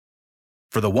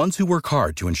For the ones who work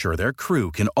hard to ensure their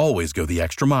crew can always go the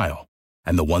extra mile,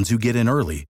 and the ones who get in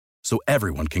early so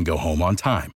everyone can go home on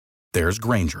time, there's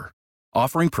Grainger,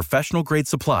 offering professional-grade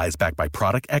supplies backed by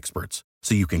product experts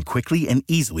so you can quickly and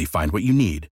easily find what you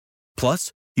need.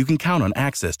 Plus, you can count on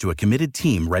access to a committed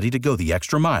team ready to go the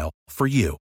extra mile for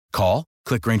you. Call,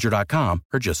 click Grainger.com,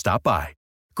 or just stop by.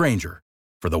 Grainger,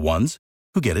 for the ones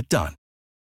who get it done.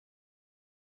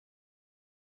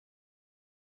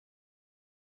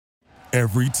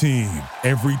 Every team,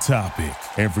 every topic,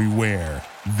 everywhere.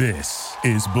 This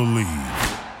is Believe.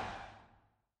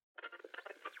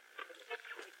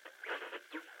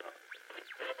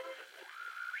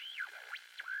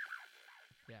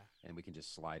 And we can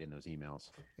just slide in those emails.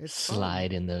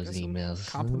 Slide in those emails.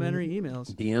 Complimentary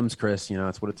emails. DMs, Chris,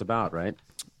 that's what it's about, right?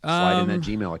 Slide in that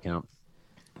Gmail account.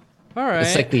 All right.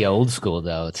 It's like the old school,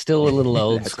 though. It's still a little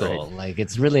old That's school. right. Like,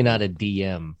 it's really not a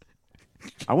DM.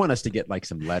 I want us to get like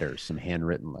some letters, some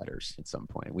handwritten letters at some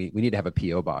point. We need to have a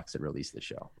P.O. box that release the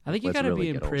show. I think you Let's got to really be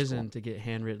in get old prison school. to get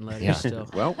handwritten letters Yeah. still.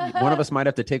 Well, one of us might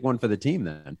have to take one for the team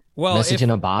then. Well, Message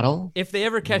in a bottle? if they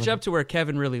ever catch up to where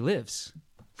Kevin really lives,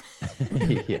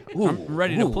 Yeah. I'm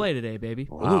ready to play today, baby.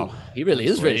 Wow. Ooh, he really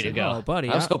is ready to go. Oh, buddy,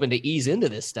 I was I- hoping to ease into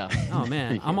this stuff. Oh,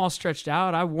 man. I'm all stretched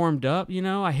out. I warmed up,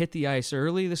 I hit the ice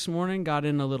early this morning, got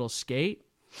in a little skate.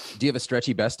 Do you have a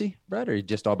stretchy bestie, Brett, or are you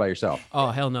just all by yourself? Oh,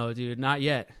 hell no, dude. Not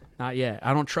yet. Not yet.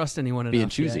 I don't trust anyone enough Being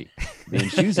yet. choosy. Being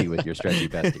choosy with your stretchy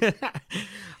bestie.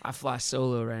 I fly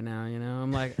solo right now,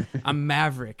 I'm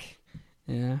Maverick.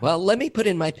 Yeah. Well, let me put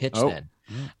in my pitch Oh. then.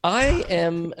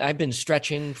 I've been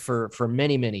stretching for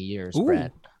many, many years, Ooh.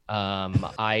 Brett.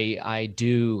 I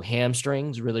do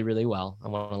hamstrings really, really well. I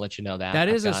want to let you know that. That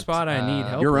is I've a spot I need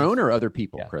help Your with. own or other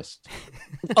people, Yeah. Chris?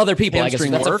 Other people, I guess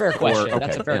Hamstring that's a work fair or- question.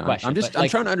 That's a okay, fair yeah. question. I'm But, I'm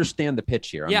trying to understand the pitch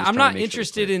here. I'm not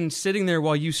interested in sitting there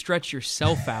while you stretch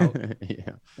yourself out.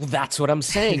 Yeah. Well, that's what I'm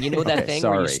saying. You know that Okay, thing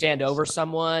where you sorry. stand over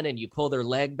someone and you pull their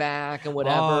leg back and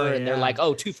whatever, Oh, and they're yeah. like,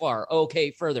 "Oh, too far.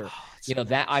 Okay, further."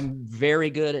 That I'm very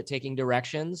good at taking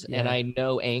directions and Yeah. I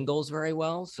know angles very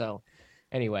well. So,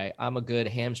 anyway, I'm a good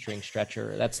hamstring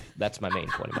stretcher. That's my main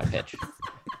point of my pitch.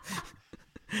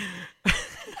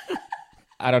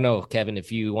 I don't know, Kevin,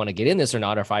 if you want to get in this or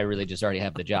not, or if I really just already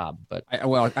have the job. But I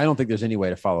don't think there's any way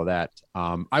to follow that.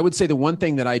 I would say the one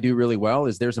thing that I do really well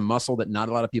is there's a muscle that not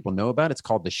a lot of people know about. It's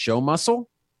called the show muscle,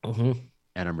 and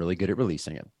I'm really good at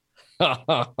releasing it.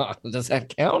 Does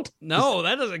that count? No,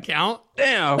 that doesn't count.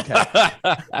 Damn. Okay.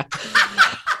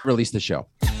 Release the show.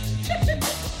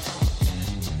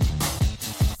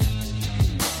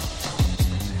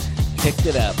 Picked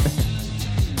it up.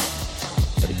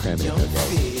 Pretty cramming it,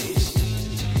 guys.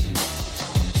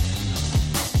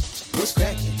 What's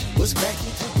cracking? What's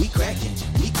cracking? We cracking,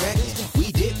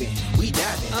 we dipping, we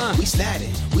diving, we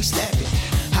sliding, we slapping.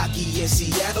 Hockey in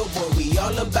Seattle, boy, we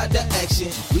all about the action.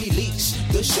 Release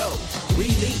the show,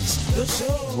 release the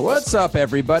show. What's up,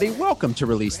 everybody? Welcome to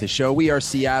Release the Show. We are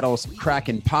Seattle's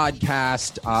Kraken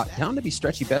podcast. Down to be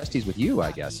stretchy besties with you,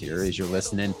 I guess, here as you're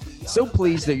listening. So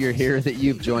pleased that you're here, that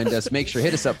you've joined us. Make sure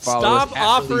hit us up, follow us. Stop at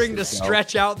offering to Release the Show.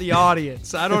 stretch out the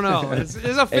audience. I don't know. It's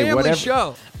a family whatever.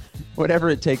 show. Whatever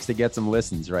it takes to get some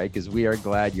listens, right? Because we are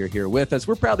glad you're here with us.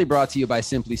 We're proudly brought to you by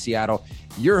Simply Seattle,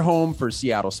 your home for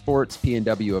Seattle sports,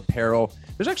 P&W apparel.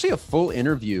 There's actually a full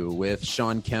interview with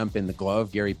Sean Kemp in the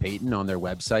glove, Gary Payton, on their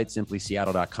website,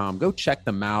 simplyseattle.com. Go check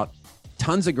them out.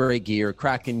 Tons of great gear,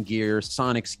 Kraken gear,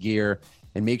 Sonics gear,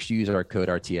 and make sure you use our code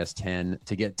RTS10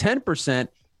 to get 10%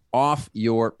 off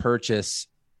your purchase.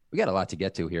 We got a lot to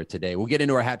get to here today. We'll get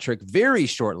into our hat trick very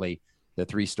shortly. The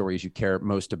 3 stories you care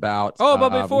most about. Oh,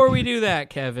 but before we do that,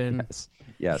 Kevin,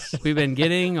 yes. we've been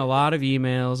getting a lot of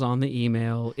emails on the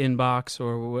email inbox,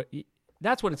 or what?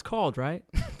 That's what it's called, right?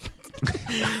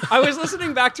 I was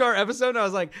listening back to our episode, and I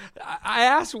was like, I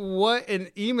asked what an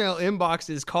email inbox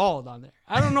is called on there.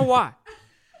 I don't know why.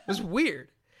 It's weird.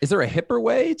 Is there a hipper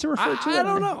way to refer to it? I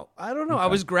don't know. Okay. I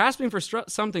was grasping for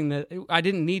something that I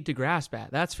didn't need to grasp at.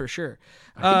 That's for sure.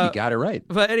 I think you got it right.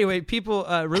 But anyway, people,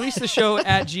 release the show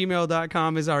at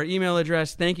gmail.com is our email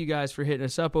address. Thank you guys for hitting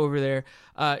us up over there.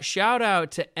 Shout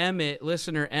out to Emmett,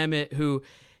 listener Emmett, who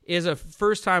is a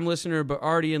first-time listener but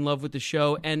already in love with the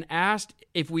show, and asked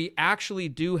if we actually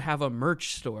do have a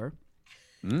merch store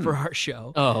for our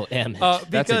show. Oh,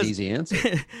 Emmett. That's an easy answer.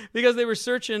 Because they were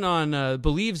searching on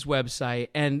Believe's website,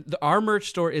 and our merch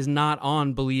store is not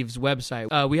on Believe's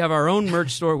website. We have our own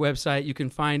merch store website. You can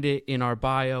find it in our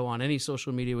bio on any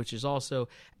social media, which is also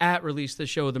at Release the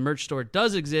Show. The merch store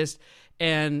does exist,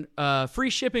 and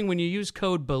free shipping when you use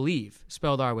code BELIEVE,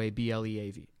 spelled our way,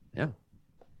 BLEAV. Yeah.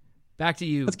 Back to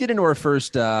you. Let's get into our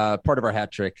first part of our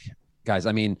hat trick, guys.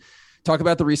 I mean, talk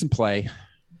about the recent play.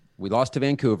 We lost to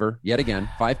Vancouver yet again,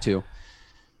 5-2.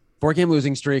 4-game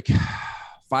losing streak,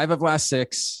 5 of last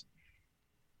 6.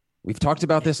 We've talked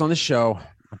about this on the show.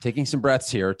 I'm taking some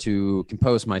breaths here to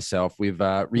compose myself. We've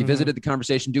revisited the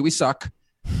conversation. Do we suck?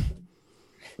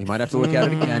 We might have to look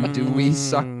at it again. Do we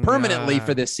suck permanently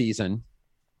for this season?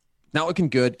 Not looking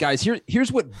good. Guys,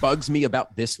 here's what bugs me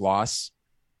about this loss.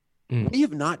 We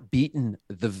have not beaten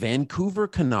the Vancouver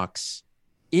Canucks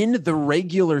in the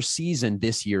regular season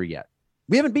this year yet.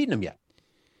 We haven't beaten them yet.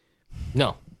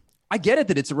 No. I get it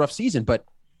that it's a rough season, but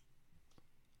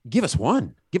give us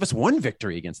one. Give us one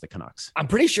victory against the Canucks. I'm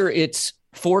pretty sure it's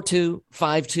 4-2,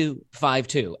 5-2,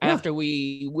 5-2. Yeah. After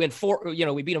we went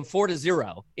we beat them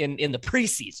 4-0 in the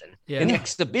preseason, in the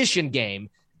exhibition game,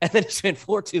 and then it's been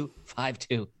 4-2,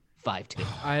 5-2,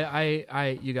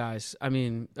 5-2. You guys, I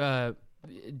mean,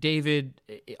 David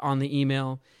on the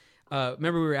email,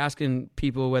 remember we were asking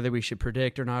people whether we should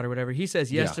predict or not or whatever. He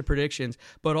says yes to predictions,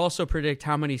 but also predict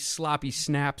how many sloppy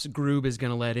snaps Grube is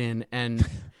going to let in. And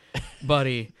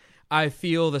buddy, I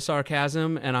feel the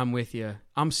sarcasm and I'm with you.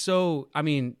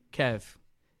 Kev,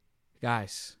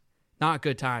 guys, not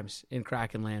good times in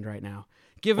Kraken land right now.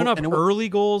 Giving up early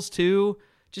goals too,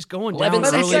 just going down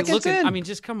early.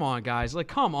 Just come on, guys. Like,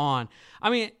 come on.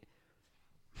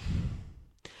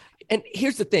 And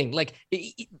here's the thing,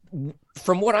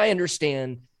 from what I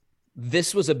understand,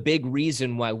 this was a big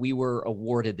reason why we were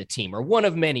awarded the team, or one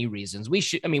of many reasons. We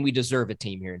deserve a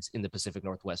team here in the Pacific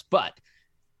Northwest, but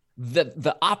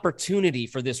the opportunity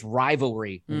for this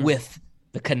rivalry with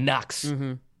the Canucks,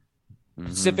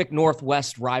 Pacific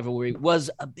Northwest rivalry, was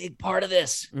a big part of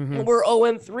this. And we're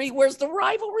 0-3. Where's the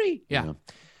rivalry? Yeah.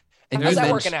 And how's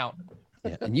that working out?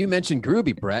 Yeah. And you mentioned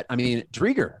Groovy, Brett.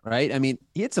 Drieger, right?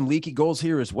 He had some leaky goals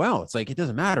here as well. It's like, it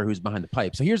doesn't matter who's behind the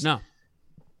pipe. So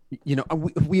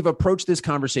we've approached this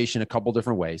conversation a couple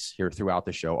different ways here throughout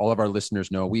the show. All of our listeners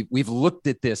know we've looked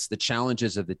at the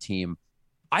challenges of the team.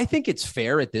 I think it's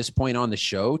fair at this point on the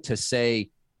show to say,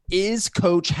 is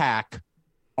Coach Hack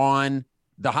on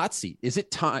the hot seat? Is it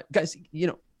time? Guys,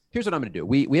 here's what I'm going to do.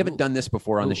 We haven't done this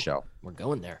before on the show. We're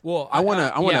going there. Well,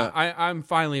 I'm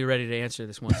finally ready to answer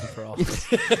this once and for all.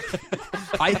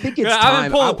 I think it's time. I've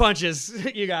been pulling punches,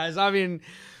 you guys.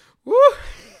 Woo.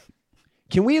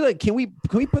 Can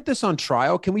we put this on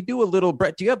trial? Can we do a little,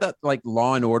 Brett, do you have that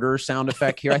Law and Order sound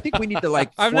effect here? I think we need to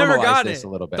I've never got this it. a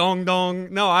little bit. Dong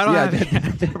dong. No, I don't have it.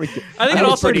 I think it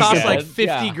also costs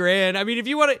 $50,000. If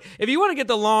you want to get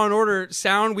the Law and Order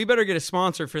sound, we better get a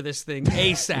sponsor for this thing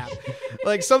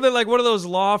ASAP. Something like one of those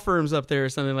law firms up there or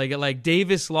something like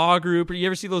Davis Law Group. Or you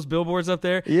ever see those billboards up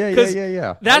there?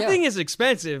 Yeah. That thing is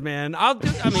expensive, man.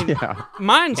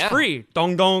 Mine's free.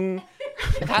 Dong dong.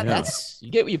 That's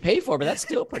you get what you pay for, but that's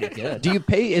still pretty good. Do you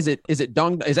pay? Is it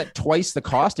dong? Is that twice the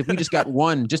cost? If we just got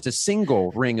just a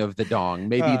single ring of the dong,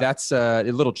 maybe that's a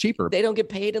little cheaper. They don't get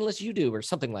paid unless you do, or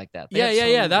something like that.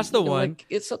 Yeah. That's the one.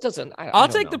 I'll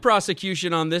take the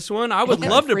prosecution on this one. I would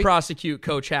love to prosecute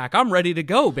Coach Hack. I'm ready to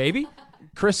go, baby.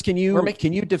 Chris, can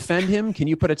you defend him? Can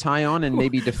you put a tie on and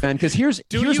maybe defend? Because here's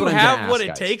what I'm have what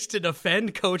it takes to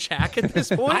defend Coach Hack at this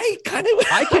point?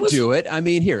 I could do it.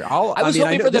 Here, I was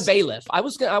hoping for the bailiff. I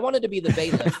wanted to be the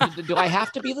bailiff. Do I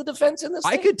have to be the defense in this?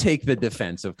 I could take the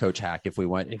defense of Coach Hack if we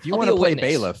want. If you want to play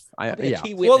bailiff,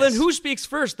 Well, then who speaks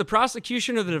first, the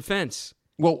prosecution or the defense?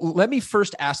 Well, let me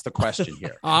first ask the question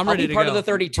here. I'm ready to go. Part of the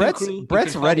 32 crew.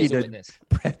 Brett's ready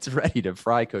to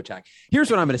fry Coach Hack.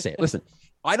 Here's what I'm going to say. Listen.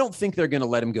 I don't think they're going to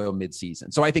let him go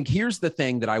midseason. So I think here's the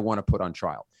thing that I want to put on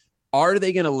trial. Are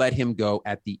they going to let him go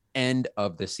at the end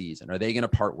of the season? Are they going to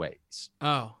part ways?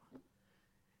 Oh.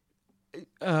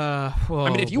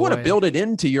 If you want to build it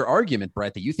into your argument,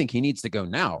 Brett, that you think he needs to go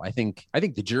now, I think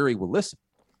the jury will listen.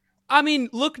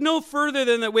 Look no further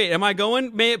than that. Wait, am I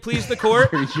going? May it please the court?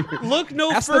 Look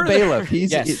no Ask further. The bailiff.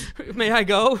 Yes. May I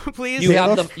go, please?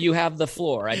 You have the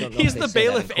floor. I don't know. He's the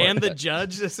bailiff and the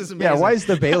judge. This is amazing. Yeah, why does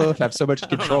the bailiff have so much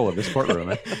control of this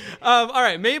courtroom? All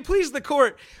right, may it please the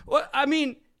court. Well,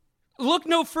 look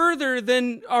no further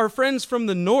than our friends from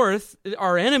the north,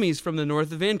 our enemies from the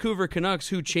north, the Vancouver Canucks,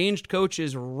 who changed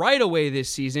coaches right away this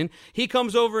season. He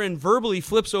comes over and verbally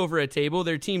flips over a table.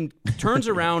 Their team turns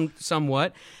around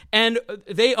somewhat, and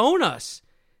they own us.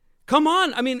 Come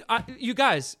on. You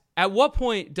guys, at what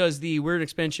point does the we're an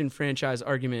expansion franchise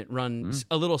argument run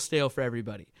a little stale for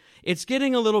everybody? It's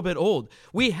getting a little bit old.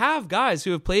 We have guys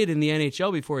who have played in the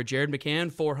NHL before. Jared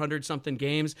McCann, 400-something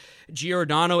games.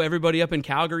 Giordano, everybody up in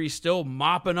Calgary, still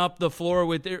mopping up the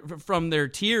floor from their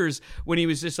tears when he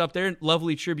was just up there.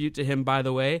 Lovely tribute to him, by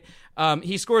the way.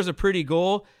 He scores a pretty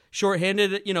goal,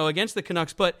 shorthanded, against the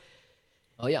Canucks. But,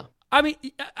 oh yeah,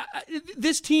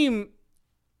 this team,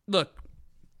 look,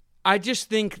 I just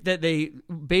think that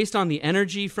based on the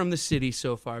energy from the city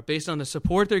so far, based on the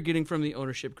support they're getting from the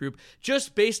ownership group,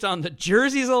 just based on the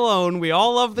jerseys alone, we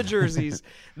all love the jerseys,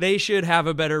 they should have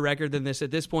a better record than this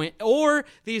at this point, or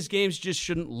these games just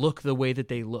shouldn't look the way that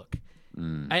they look.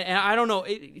 I don't know.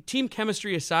 Team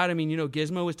chemistry aside, I mean,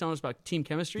 Gizmo was telling us about team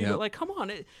chemistry, but like, come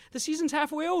on, the season's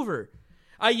halfway over.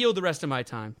 I yield the rest of my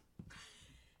time.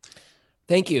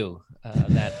 Thank you.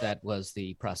 That was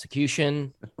the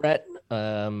prosecution, Brett.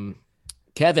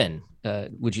 Kevin,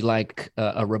 would you like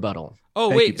a rebuttal? Oh,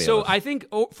 Thank wait. you, So I think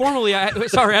formally,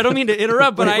 sorry, I don't mean to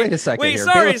interrupt, but wait a second here.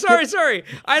 Sorry.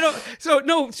 I don't. So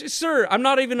no, sir, I'm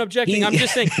not even objecting. I'm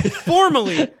just saying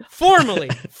formally.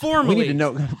 We need to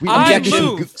know.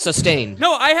 Objection sustained.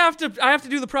 No, I have to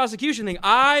do the prosecution thing.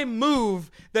 I move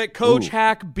that Coach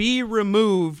Hack be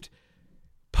removed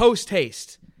post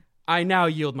haste. I now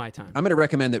yield my time. I'm going to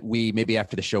recommend that we, maybe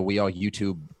after the show, we all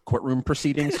YouTube courtroom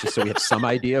proceedings just so we have some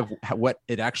idea of what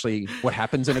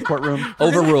happens in a courtroom.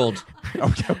 Overruled.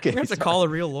 Okay. We have to call a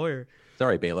real lawyer.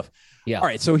 Sorry, bailiff. Yeah. All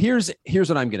right. So here's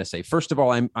what I'm going to say. First of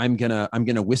all, I'm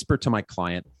going to whisper to my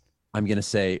client. I'm going to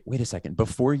say, wait a second,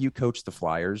 before you coach the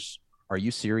Flyers, are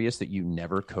you serious that you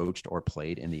never coached or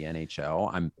played in the NHL?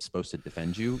 I'm supposed to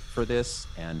defend you for this.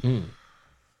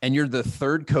 And you're the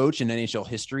third coach in NHL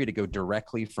history to go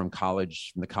directly from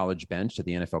the college bench to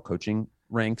the NFL coaching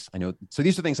ranks. I know. So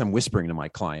these are things I'm whispering to my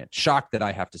client. Shocked that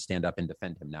I have to stand up and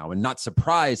defend him now, and not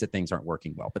surprised that things aren't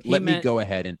working well. But let me go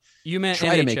ahead and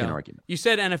try to make an argument. You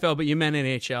said NFL, but you meant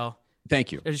NHL.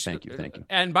 Thank you. Thank you.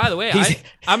 And by the way,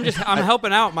 I'm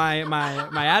helping out my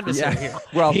adversary here.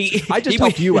 Well, I just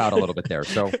helped you out a little bit there.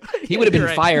 So he would have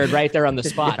been fired right there on the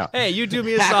spot. Yeah. Hey, you do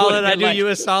me a solid, I do you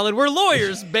a solid. We're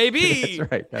lawyers, baby.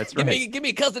 That's right. Give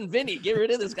me cousin Vinny. Get rid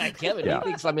of this guy, Kevin. Yeah. He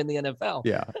thinks I'm in the NFL.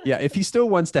 Yeah. If he still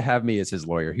wants to have me as his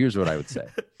lawyer, here's what I would say.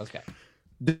 Okay.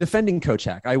 Defending Coach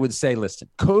Hack, I would say, listen,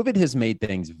 COVID has made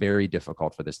things very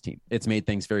difficult for this team. It's made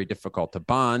things very difficult to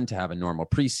bond, to have a normal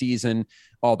preseason,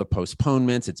 all the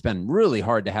postponements. It's been really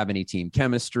hard to have any team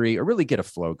chemistry or really get a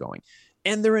flow going.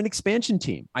 And they're an expansion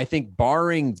team. I think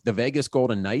barring the Vegas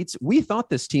Golden Knights, we thought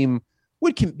this team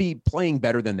would be playing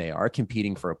better than they are,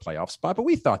 competing for a playoff spot, but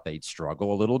we thought they'd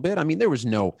struggle a little bit. I mean, there was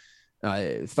no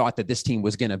thought that this team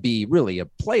was going to be really a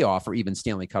playoff or even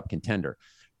Stanley Cup contender.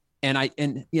 And at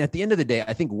the end of the day,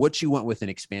 I think what you want with an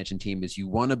expansion team is you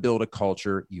want to build a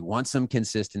culture. You want some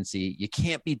consistency. You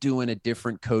can't be doing a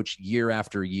different coach year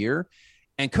after year.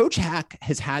 And Coach Hack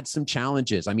has had some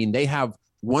challenges. I mean, they have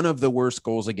one of the worst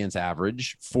goals against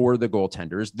average for the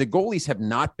goaltenders. The goalies have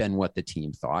not been what the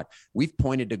team thought. We've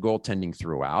pointed to goaltending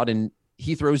throughout, and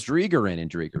he throws Drieger in,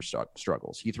 and Drieger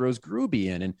struggles. He throws Gruby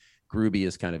in, and Gruby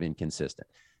is kind of inconsistent.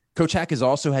 Coach Hack has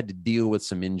also had to deal with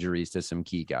some injuries to some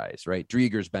key guys, right?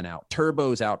 Drieger's been out.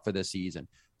 Turbo's out for the season.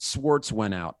 Swartz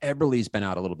went out. Eberle's been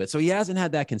out a little bit. So he hasn't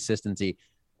had that consistency.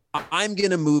 I'm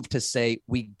going to move to say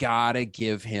we got to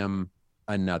give him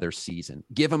another season.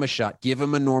 Give him a shot. Give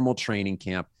him a normal training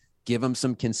camp. Give him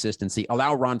some consistency.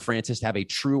 Allow Ron Francis to have a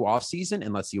true offseason,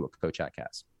 and let's see what Coach Hack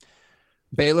has.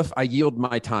 Bailiff, I yield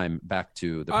my time back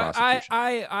to the prosecution.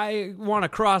 I want to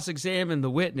cross-examine the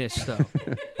witness, though,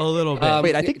 a little bit.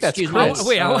 Wait, I think that's Chris.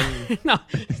 No.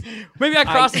 Maybe I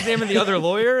cross-examine the other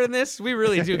lawyer in this? We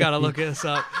really do got to look this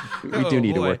up. We do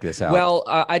need to work this out. Well,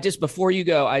 before you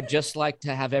go, I'd just like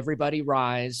to have everybody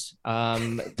rise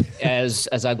as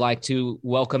I'd like to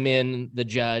welcome in the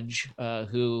judge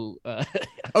who...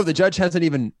 the judge hasn't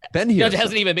even been here. The judge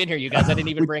hasn't even been here, you guys. I didn't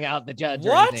even bring out the judge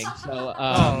or anything. So,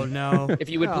 oh, no. If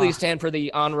you would please stand for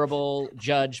the honorable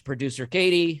judge, producer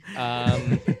Katie.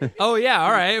 Oh, yeah.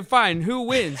 All right. Fine. Who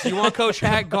wins? You want Coach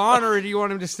Hack gone, or do you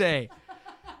want him to stay?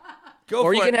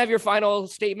 Or you can have your final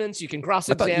statements. You can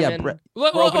cross-examine.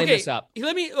 We're opening this up.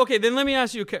 Let me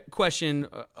ask you a question,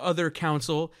 other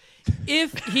counsel.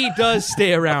 If he does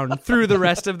stay around through the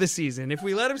rest of the season, if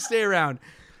we let him stay around,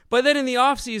 but then in the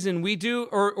offseason, we do,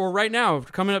 or right now,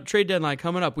 coming up, trade deadline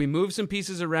coming up, we move some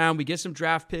pieces around, we get some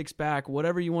draft picks back,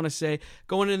 whatever you want to say.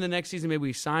 Going into the next season, maybe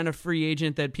we sign a free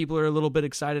agent that people are a little bit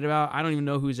excited about. I don't even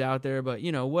know who's out there, but,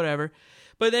 whatever.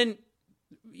 But then,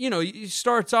 it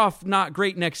starts off not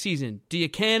great next season. Do you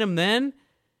can him then,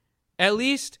 at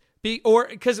least?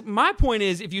 Because my point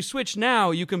is, if you switch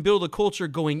now, you can build a culture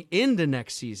going into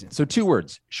next season. So 2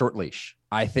 words, short leash.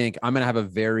 I think I'm going to have a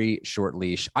very short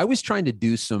leash. I was trying to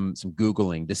do some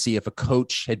Googling to see if a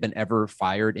coach had been ever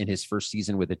fired in his first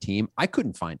season with a team. I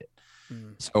couldn't find it.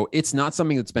 So it's not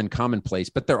something that's been commonplace,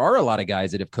 but there are a lot of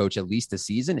guys that have coached at least a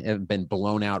season and have been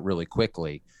blown out really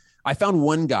quickly. I found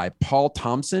one guy, Paul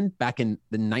Thompson, back in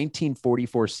the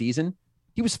 1944 season,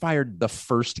 He was fired the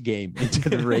first game into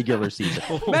the regular season.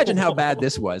 Imagine how bad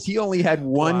this was. He only had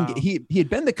one. Wow. He had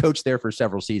been the coach there for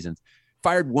several seasons,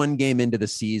 fired one game into the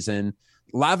season.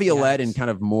 Laviolette, in kind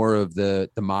of more of the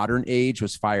modern age,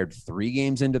 was fired 3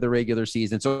 games into the regular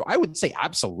season. So I would say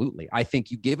absolutely. I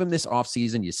think you give him this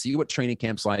offseason, you see what training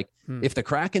camp's like. If the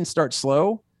Kraken start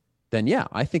slow, then yeah,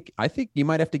 I think you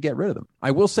might have to get rid of them.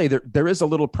 I will say there is a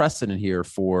little precedent here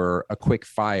for a quick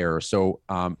fire. So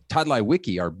Todd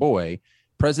Leiweke, our boy,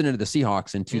 president of the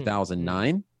Seahawks in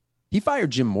 2009, he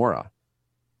fired Jim Mora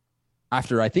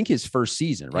after I think his first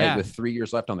season, right? With 3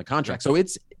 years left on the contract. So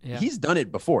he's done it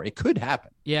before. It could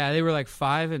happen. Yeah. They were like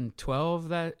 5-12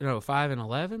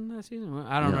 5-11 that season.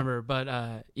 I don't remember, but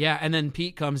And then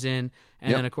Pete comes in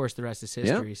and then of course the rest is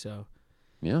history. So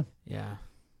yeah.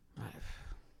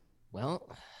 Well,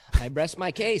 I rest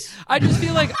my case. I just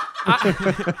feel like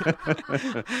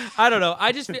I don't know.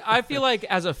 I feel like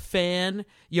as a fan,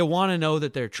 you want to know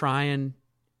that they're trying,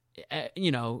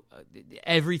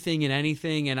 everything and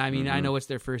anything. And I mean, I know it's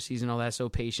their first season, all that. So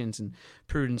patience and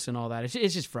prudence and all that.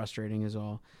 It's just frustrating as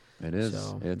all. It is.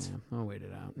 So, I'll wait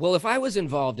it out. Well, if I was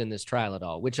involved in this trial at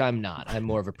all, which I'm not, I'm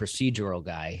more of a procedural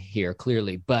guy here,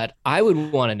 clearly, but I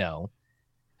would want to know,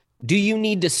 do you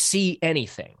need to see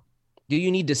anything? Do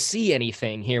you need to see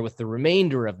anything here with the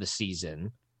remainder of the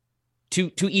season to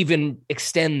even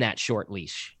extend that short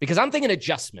leash? Because I'm thinking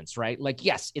adjustments, right? Like,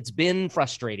 yes, it's been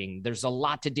frustrating. There's a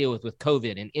lot to deal with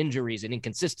COVID and injuries and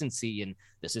inconsistency, and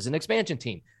this is an expansion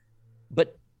team.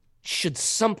 But should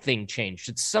something change?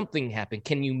 Should something happen?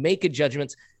 Can you make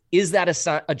adjustments? Is that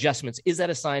adjustments? Is that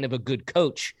a sign of a good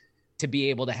coach to be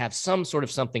able to have some sort of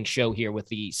something show here with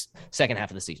the second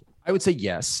half of the season? I would say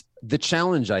yes. The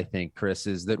challenge, I think, Chris,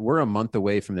 is that we're a month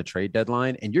away from the trade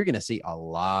deadline, and you're going to see a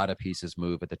lot of pieces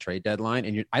move at the trade deadline.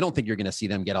 And I don't think you're going to see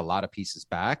them get a lot of pieces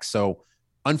back. So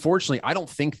unfortunately, I don't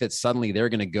think that suddenly they're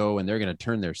going to go and they're going to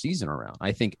turn their season around.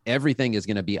 I think everything is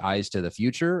going to be eyes to the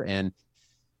future. And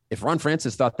if Ron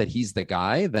Francis thought that he's the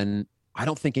guy, then I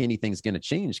don't think anything's going to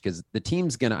change, because the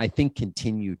team's going to, I think,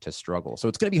 continue to struggle. So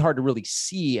it's going to be hard to really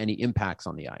see any impacts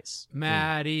on the ice.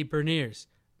 Matty Berniers.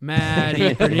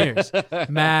 Matty Berniers.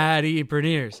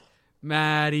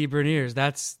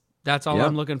 That's all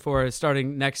I'm looking for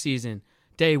starting next season.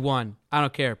 Day one. I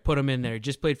don't care. Put him in there.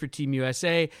 Just played for Team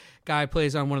USA. Guy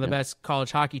plays on one of the best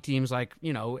college hockey teams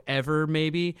ever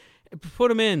maybe. Put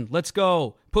him in. Let's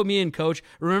go. Put me in, coach.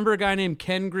 Remember a guy named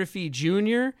Ken Griffey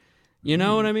Jr.? You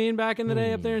know what I mean? Back in the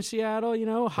day up there in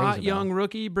Seattle, hot young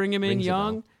rookie. Bring him in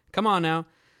young. Come on now.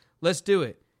 Let's do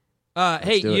it.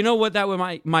 You know what that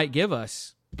might give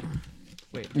us?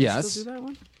 Wait, yes. Still do that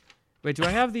one? Wait, do I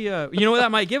have the? You know what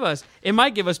that might give us? It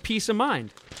might give us peace of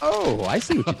mind. Oh, I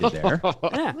see what you did there.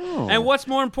 Yeah. Oh. And what's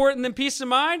more important than peace of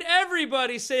mind?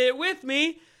 Everybody say it with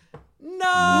me.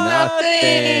 Nothing.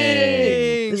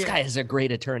 This guy is a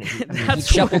great attorney. He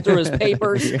shuffled through his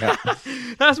papers.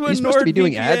 That's what he's supposed to be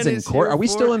doing ads in court. Are we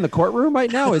still in the courtroom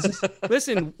right now? Is this?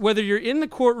 Listen, whether you're in the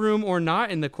courtroom or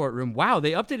not in the courtroom, wow,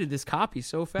 they updated this copy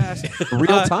so fast.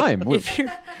 Real time.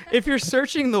 If you're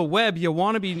searching the web, you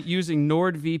want to be using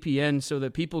NordVPN so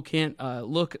that people can't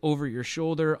look over your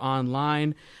shoulder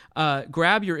online.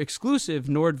 Grab your exclusive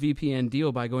NordVPN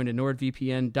deal by going to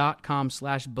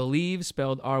nordvpn.com/believe,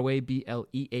 spelled RWABLEAV.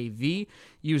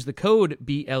 Use the code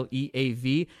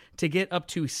BLEAV to get up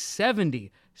to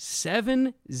 70%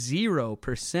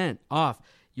 off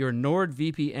your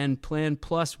NordVPN plan,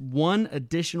 plus 1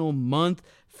 additional month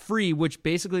free, which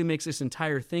basically makes this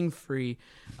entire thing free.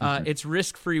 It's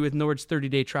risk-free with Nord's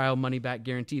 30-day trial money-back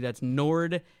guarantee. That's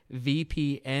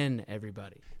NordVPN,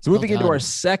 everybody. So moving into our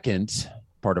second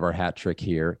part of our hat trick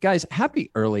here. Guys,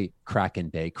 happy early Kraken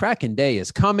Day. Kraken Day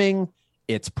is coming.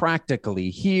 It's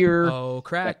practically here. Oh,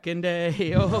 Kraken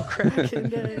Day. Oh, Kraken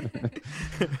Day.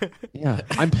 Yeah.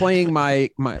 I'm playing my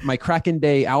Kraken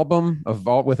Day album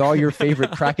with all your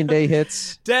favorite Kraken Day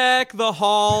hits. Deck the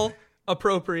hall.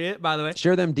 Appropriate, by the way.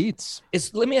 Share them deets.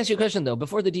 Let me ask you a question, though.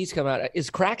 Before the deets come out, is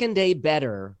Kraken Day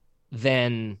better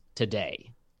than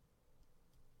today?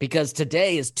 Because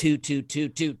today is 2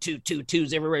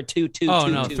 2s everywhere. 2 2 Oh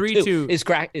 2, no, 2, 3 2. 2 is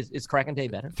Kraken Day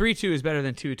better? 3-2 is better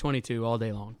than 2-22 all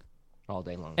day long. All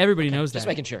day long. Everybody knows that. Just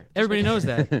making sure. Everybody knows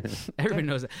that. Everybody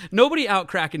knows that. Nobody out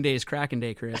Kraken Day is Kraken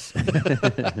Day, Chris.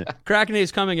 Kraken Day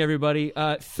is coming, everybody.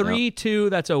 3-2.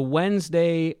 That's a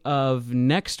Wednesday of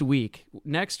next week.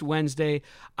 Next Wednesday,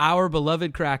 our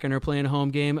beloved Kraken are playing a home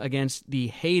game against the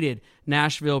hated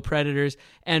Nashville Predators.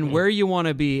 And where you want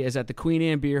to be is at the Queen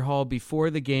Anne Beer Hall before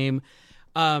the game.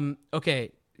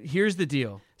 Okay. here's the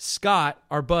deal. Scott,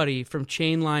 our buddy from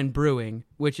Chainline Brewing,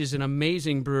 which is an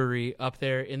amazing brewery up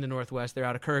there in the Northwest. They're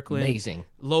out of Kirkland. Amazing.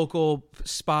 Local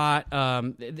spot.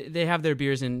 They have their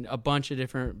beers in a bunch of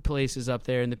different places up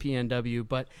there in the PNW,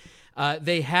 but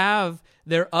they have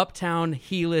their Uptown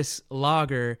Helix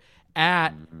Lager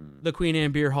at the Queen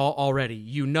Anne Beer Hall already.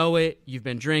 You know it. You've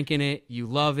been drinking it. You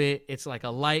love it. It's like a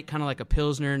light, kind of like a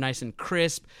Pilsner, nice and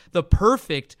crisp. The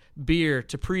perfect beer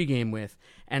to pregame with.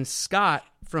 And Scott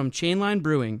from Chainline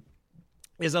Brewing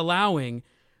is allowing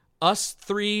us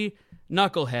 3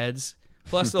 knuckleheads,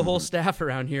 plus the whole staff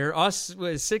around here, us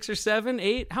with 6 or 7,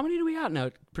 8. How many do we got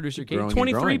now, Producer Kate?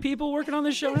 23 people working on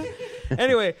this show now?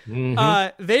 Anyway,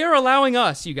 they are allowing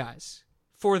us, you guys,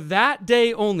 for that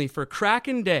day only, for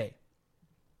Kraken Day,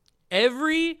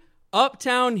 every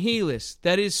Uptown Helix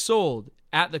that is sold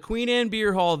at the Queen Anne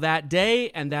Beer Hall that day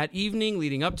and that evening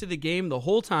leading up to the game, the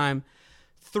whole time,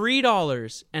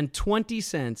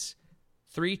 $3.20,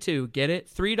 3-2, get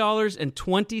it?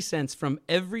 $3.20 from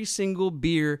every single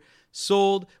beer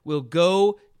sold will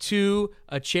go to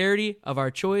a charity of our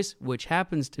choice, which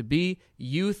happens to be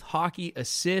Youth Hockey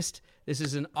Assist. This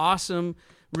is an awesome,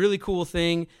 really cool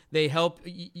thing. They help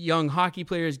young hockey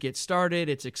players get started.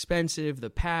 It's expensive. The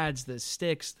pads, the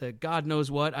sticks, the God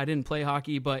knows what. I didn't play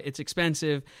hockey, but it's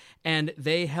expensive. And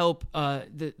they help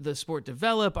the sport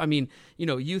develop. I mean,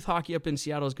 youth hockey up in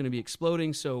Seattle is going to be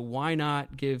exploding, so why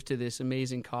not give to this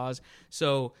amazing cause?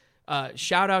 So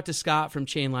shout out to Scott from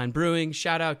Chainline Brewing.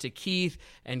 Shout out to Keith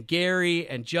and Gary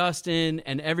and Justin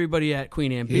and everybody at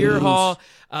Queen Anne Beer Hall.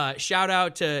 Shout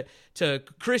out to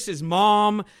Chris's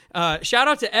mom. Shout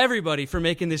out to everybody for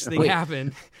making this thing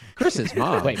happen. Chris's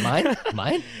mom. Wait, mine?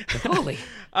 Holy.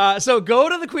 So go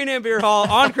to the Queen Anne Beer Hall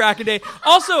on Kraken Day.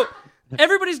 Also,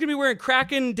 everybody's going to be wearing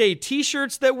Kraken Day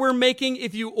t-shirts that we're making.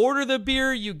 If you order the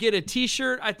beer, you get a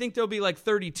t-shirt. I think there'll be like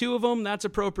 32 of them. That's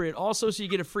appropriate also, so you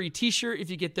get a free t-shirt if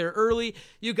you get there early.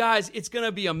 You guys, it's going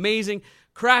to be amazing.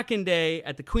 Kraken Day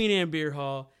at the Queen Anne Beer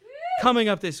Hall coming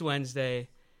up this Wednesday.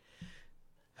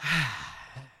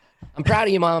 I'm proud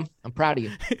of you, Mom. I'm proud of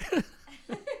you.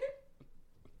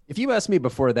 If you asked me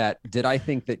before that, did I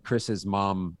think that Chris's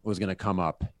mom was going to come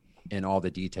up in all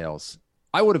the details,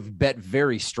 I would have bet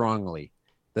very strongly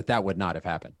that would not have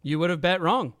happened. You would have bet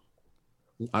wrong.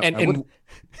 And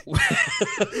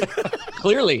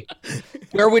clearly,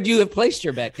 where would you have placed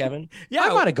your bet, Kevin? Yeah,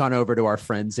 I might have gone over to our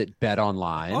friends at Bet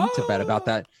Online to bet about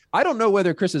that. I don't know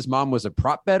whether Chris's mom was a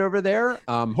prop bet over there.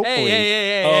 Hopefully,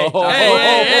 hey.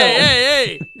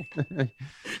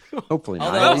 Hopefully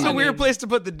not. That's a weird place to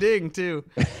put the ding too.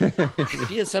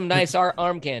 She has some nice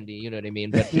arm candy, you know what I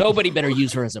mean? But nobody better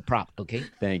use her as a prop, okay?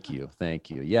 Thank you.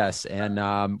 Yes,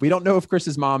 and we don't know if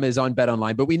Chris's mom is on Bet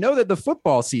Online, but we know that the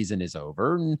football season is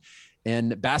over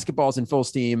and basketball's in full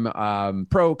steam.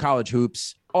 Pro, college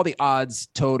hoops, all the odds,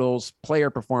 totals, player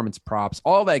performance props,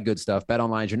 all that good stuff. Bet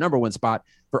Online is your number one spot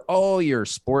for all your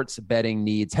sports betting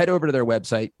needs. Head over to their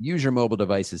website, use your mobile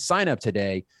devices, sign up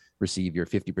today. Receive your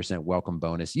 50% welcome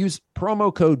bonus. Use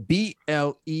promo code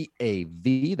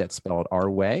BLEAV. That's spelled our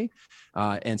way.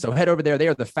 And so head over there. They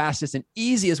are the fastest and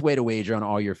easiest way to wager on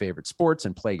all your favorite sports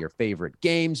and play your favorite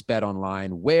games. Bet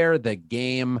Online, where the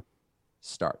game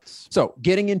starts. So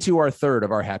getting into our third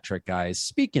of our hat trick, guys.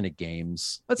 Speaking of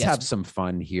games, let's have some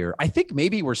fun here. I think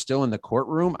maybe we're still in the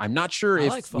courtroom. I'm not sure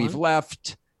if we've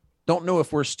left. Don't know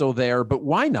if we're still there, but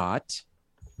why not?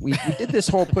 We did this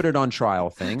whole put it on trial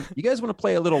thing. You guys want to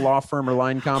play a little law firm or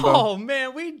line combo? Oh,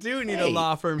 man, we do need a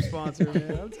law firm sponsor, man.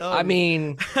 I'm telling you. I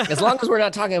mean, as long as we're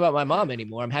not talking about my mom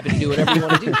anymore, I'm happy to do whatever you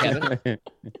want to do, Kevin.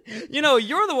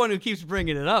 You're the one who keeps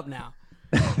bringing it up now.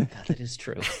 God, that is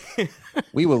true.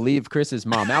 We will leave Chris's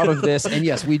mom out of this. And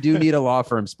yes, we do need a law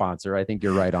firm sponsor. I think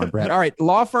you're right on, Brett. All right,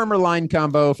 law firm or line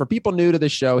combo. For people new to the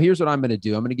show, here's what I'm going to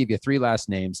do. I'm going to give you 3 last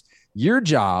names. Your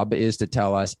job is to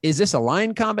tell us, is this a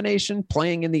line combination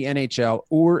playing in the NHL,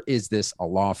 or is this a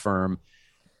law firm?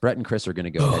 Brett and Chris are going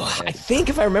to go ahead. I think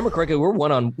if I remember correctly, we're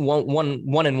one and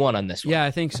one on this one. Yeah,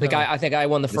 I think so. I think I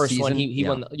won the first season? one. He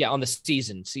won on the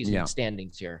season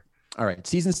standings here. All right,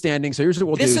 season standing. So here's what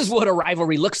we'll do. This is what a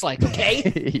rivalry looks like,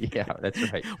 okay? Yeah,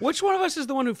 that's right. Which one of us is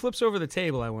the one who flips over the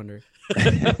table, I wonder?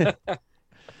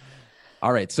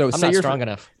 All right, so I'm not strong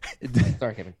enough.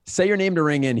 Sorry, Kevin. Say your name to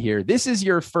ring in here. This is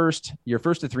your first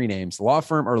of 3 names, law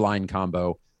firm or line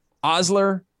combo.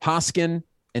 Osler, Hoskin,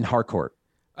 and Harcourt.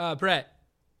 Brett.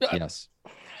 Yes.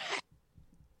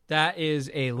 That is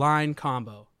a line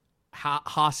combo.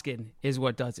 Hoskin is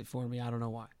what does it for me. I don't know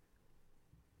why.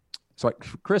 So,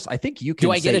 Chris, I think you can.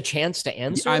 Do I get a chance to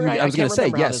answer? I was going to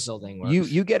say yes.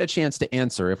 You get a chance to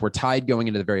answer if we're tied going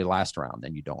into the very last round.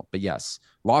 Then you don't. But yes,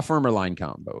 law firm or line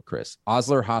combo, Chris.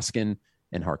 Osler, Hoskin,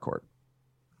 and Harcourt.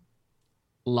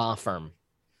 Law firm.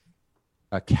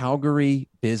 A Calgary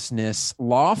business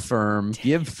law firm.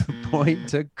 Give the point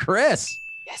to Chris.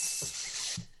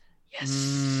 Yes.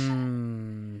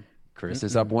 Chris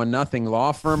is up 1-0.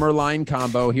 Law firm or line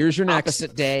combo. Here's your next.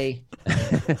 Opposite day.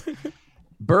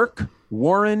 Burke,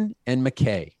 Warren, and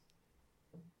McKay.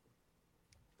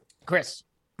 Chris.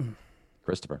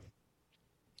 Christopher.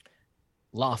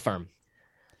 Law firm.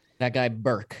 That guy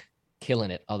Burke,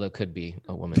 killing it. Although could be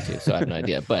a woman too, so I have no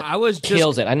idea. But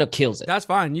kills it. I know kills it. That's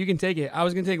fine. You can take it. I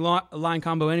was gonna take line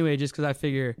combo anyway, just because I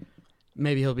figure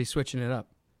maybe he'll be switching it up.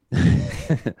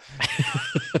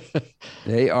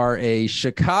 They are a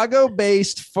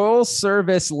Chicago-based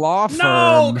full-service law firm.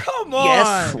 No, come on.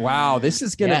 Yes. Wow, this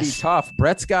is going to be tough.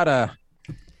 Brett's got to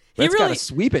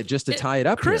sweep it just to tie it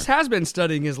up. Chris has been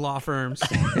studying his law firms.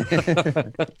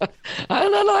 I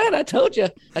don't know. I told you.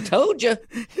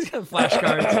 He's got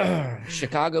flashcards.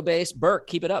 Chicago-based Burke.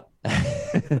 Keep it up.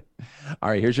 All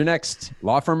right, here's your next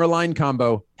law firm or line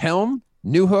combo. Helm,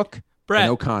 Newhook, Brett.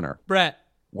 and O'Connor. Brett.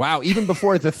 Wow, even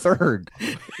before the third.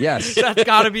 Yes. That's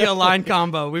got to be a line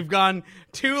combo. We've gone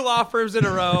 2 law firms in a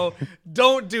row.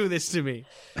 Don't do this to me.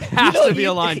 Has to be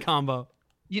a line combo.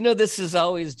 You know, this is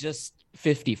always just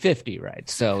 50-50, right?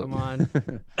 So Come on.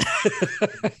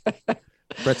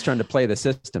 Brett's trying to play the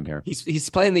system here. he's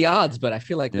playing the odds, but I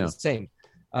feel like it's the same.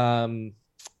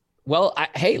 Well,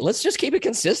 hey, let's just keep it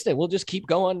consistent. We'll just keep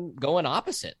going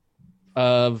opposite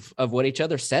of what each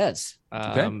other says.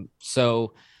 Okay.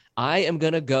 So I am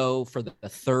going to go for the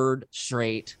third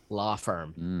straight law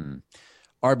firm.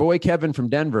 Our boy Kevin from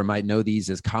Denver might know these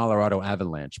as Colorado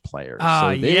Avalanche players.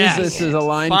 Oh, yes. This is a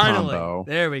line Finally. combo.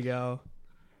 There we go.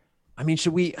 I mean,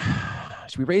 should we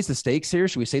raise the stakes here?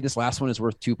 Should we say this last one is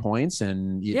worth 2 points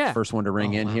and first one to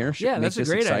ring in here? Should Yeah, make that's a this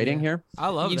great exciting idea. here. I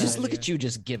love You that just look idea. at you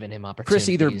just giving him opportunities. Chris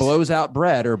either blows out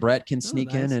Brett or Brett can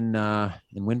sneak nice. in and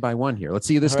win by 1 here. Let's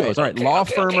see how this goes. All right, Okay, law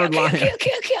okay, firm or okay, line.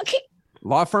 okay.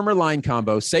 Law firm or line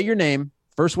combo. Say your name.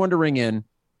 First one to ring in.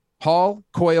 Hall,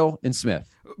 Coyle, and Smith.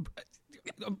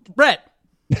 Brett.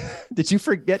 Did you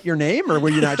forget your name, or were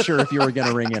you not sure if you were going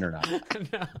to ring in or not?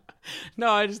 No,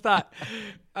 I just thought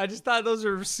those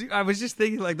are. I was just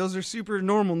thinking like those are super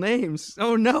normal names.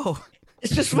 Oh no,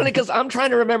 It's just funny because I'm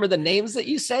trying to remember the names that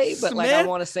you say, but like I Smith?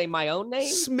 want to say my own name.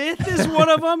 Smith is one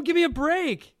of them. Give me a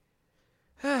break.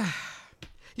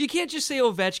 You can't just say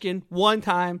Ovechkin one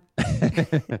time.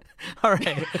 All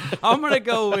right, I'm gonna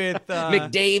go with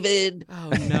McDavid. Oh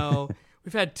no,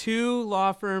 we've had 2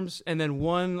 law firms and then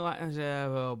one.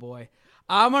 Oh boy,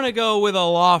 I'm gonna go with a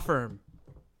law firm.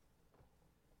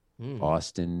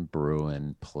 Boston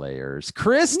Bruin players.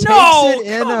 Chris No, takes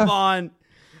it in come on.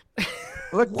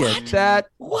 Look at that.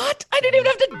 What? I didn't even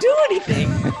have to do anything.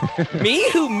 Me?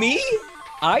 Who? Me?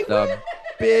 I The win?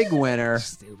 big winner.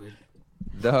 Stupid.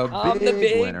 The I'm the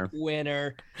big winner.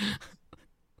 winner.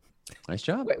 Nice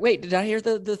job. Wait, did I hear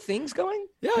the things going?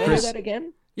 Yeah, Did I hear that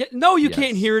again? Yeah, no, you Yes.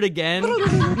 can't hear it again.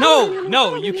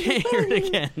 No, you can't hear it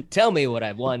again. Tell me what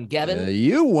I've won, Kevin.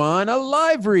 You won a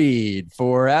live read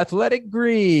for Athletic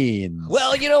Greens.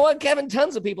 Well, you know what, Kevin?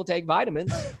 Tons of people take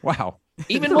vitamins, Wow.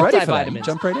 even You're ready for that. You multivitamins.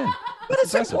 Jump right in. But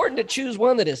it's Impressive. important to choose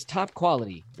one that is top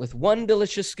quality. With 1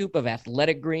 delicious scoop of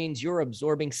Athletic Greens, you're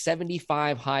absorbing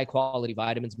 75 high-quality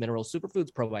vitamins, minerals,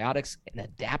 superfoods, probiotics, and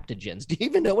adaptogens. Do you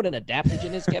even know what an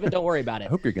adaptogen is, Kevin? Don't worry about I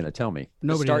it. hope you're going to tell me.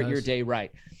 Nobody Start knows. your day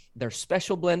right. Their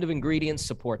special blend of ingredients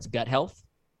supports gut health,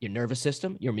 your nervous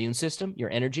system, your immune system, your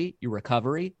energy, your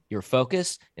recovery, your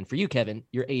focus, and for you, Kevin,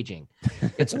 your aging.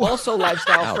 It's also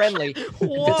lifestyle friendly. It's a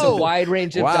Whoa. wide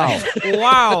range of Wow.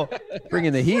 Wow.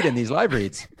 Bringing the heat in these live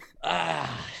reads.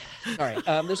 Sorry.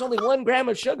 There's only 1 gram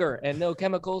of sugar and no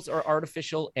chemicals or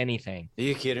artificial anything. Are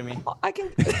you kidding me? I can.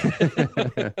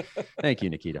 Thank you,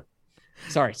 Nikita.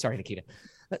 Sorry, Nikita.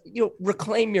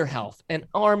 Reclaim your health and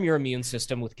arm your immune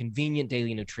system with convenient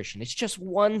daily nutrition. It's just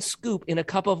 1 scoop in a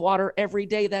cup of water every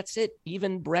day. That's it.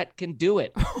 Even Brett can do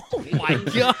it. Oh my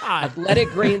God. Athletic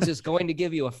Greens is going to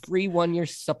give you a free 1-year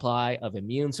supply of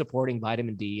immune-supporting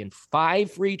vitamin D and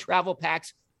 5 free travel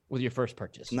packs with your first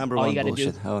purchase. Number All one you gotta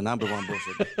bullshit. do, Oh, number one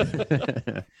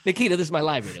bullshit. Nikita, this is my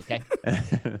live read, okay?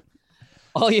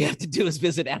 All you have to do is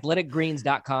visit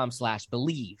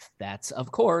athleticgreens.com/believe. That's,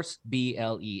 of course,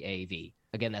 BLEAV.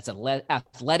 Again, that's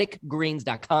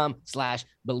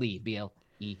athleticgreens.com/believe.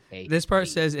 BLEAV. This part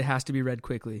says it has to be read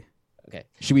quickly. Okay.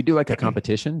 Should we do like a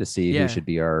competition to see Yeah. who should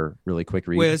be our really quick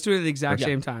read? Wait, let's do it at the exact Yeah.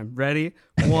 same time. Ready?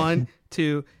 1,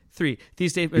 2, 3.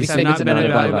 These statements These have not statements been have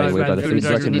not been evaluated by the Food and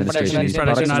Drug Administration. Administration. These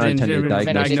products are not intended to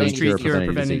diagnose, diagnose, treat, treat, cure, or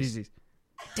prevent any disease. disease.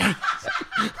 Dang.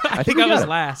 I think think we I got was it.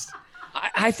 last.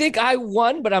 I think I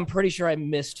won, but I'm pretty sure I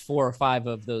missed 4 or 5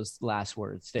 of those last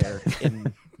words there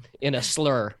in a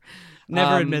slur.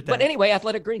 Never admit that. But anyway,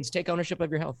 Athletic Greens, take ownership of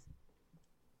your health.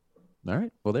 All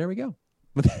right. Well, there we go.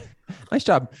 Nice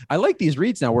job. I like these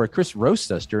reads now where Chris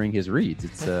roasts us during his reads.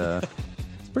 It's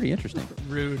pretty interesting.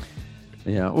 Rude.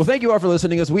 Yeah. Well, thank you all for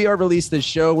listening as we are released this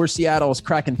show. We're Seattle's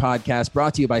Kraken podcast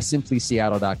brought to you by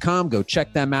simplyseattle.com. Go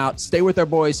check them out. Stay with our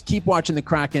boys. Keep watching the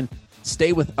Kraken.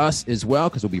 Stay with us as well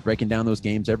because we'll be breaking down those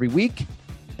games every week.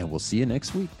 And we'll see you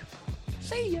next week.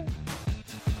 See ya.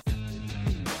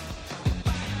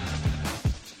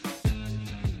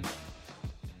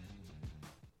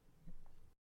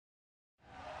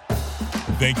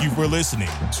 Thank you for listening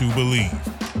to Believe.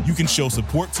 You can show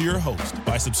support to your host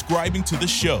by subscribing to the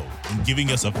show and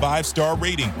giving us a 5-star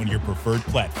rating on your preferred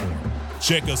platform.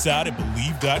 Check us out at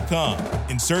Believe.com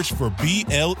and search for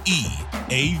BLEAV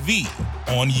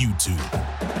on YouTube.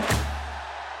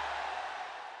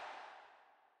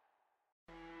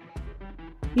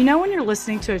 You know when you're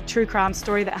listening to a true crime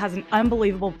story that has an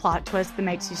unbelievable plot twist that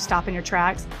makes you stop in your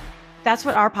tracks? That's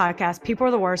what our podcast, People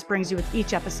Are the Worst, brings you with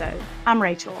each episode. I'm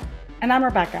Rachel. And I'm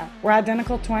Rebecca. We're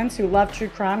identical twins who love true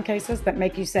crime cases that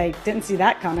make you say, didn't see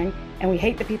that coming, and we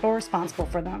hate the people responsible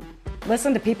for them.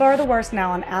 Listen to People Are the Worst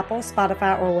now on Apple,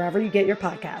 Spotify, or wherever you get your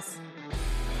podcasts.